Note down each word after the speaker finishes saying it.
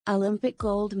Olympic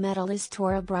gold medalist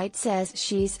Torah Bright says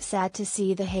she's sad to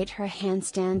see the hate her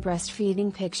handstand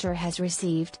breastfeeding picture has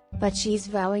received, but she's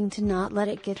vowing to not let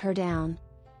it get her down.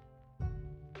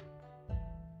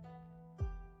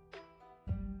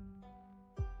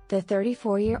 The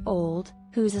 34-year-old,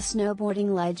 who's a snowboarding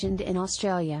legend in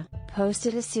Australia,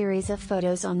 posted a series of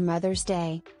photos on Mother's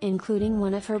Day, including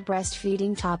one of her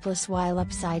breastfeeding topless while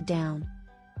upside down.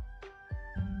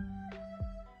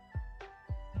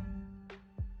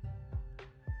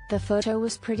 The photo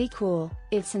was pretty cool.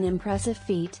 It's an impressive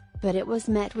feat, but it was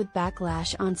met with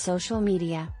backlash on social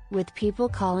media, with people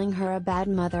calling her a bad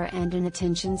mother and an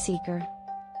attention seeker.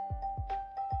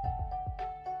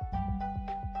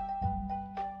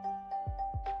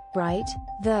 Bright,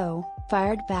 though,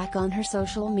 fired back on her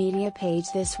social media page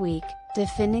this week,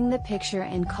 defending the picture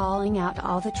and calling out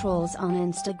all the trolls on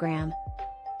Instagram.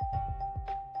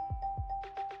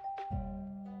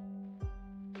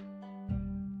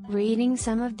 Reading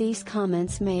some of these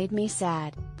comments made me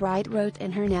sad, Bright wrote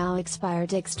in her now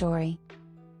expired X story.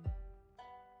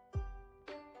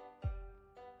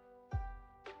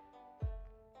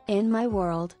 In my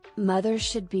world, mothers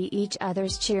should be each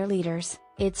other's cheerleaders.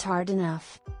 It's hard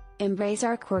enough. Embrace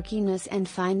our quirkiness and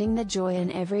finding the joy in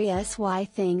every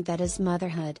thing that is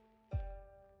motherhood.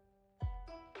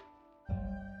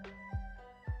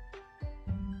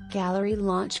 Gallery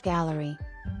launch gallery.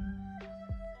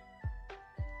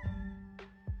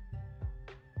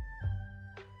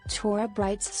 Torah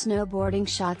Bright's snowboarding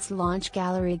shots launch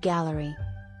gallery.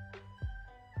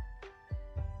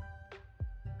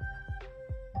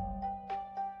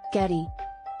 Getty.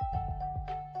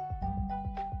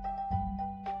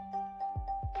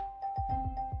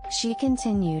 She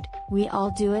continued, "We all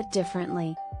do it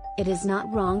differently. It is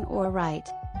not wrong or right.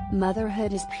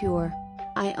 Motherhood is pure.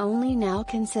 I only now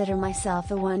consider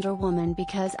myself a Wonder Woman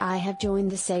because I have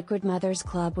joined the Sacred Mothers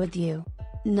Club with you.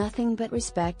 Nothing but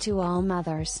respect to all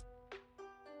mothers."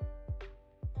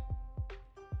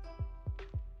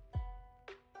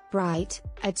 Bright,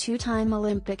 a two-time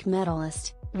Olympic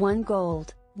medalist, 1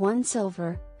 gold, 1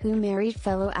 silver, who married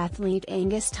fellow athlete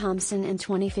Angus Thompson in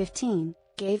 2015,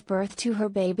 gave birth to her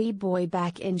baby boy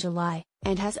back in July,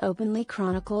 and has openly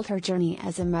chronicled her journey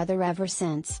as a mother ever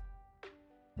since.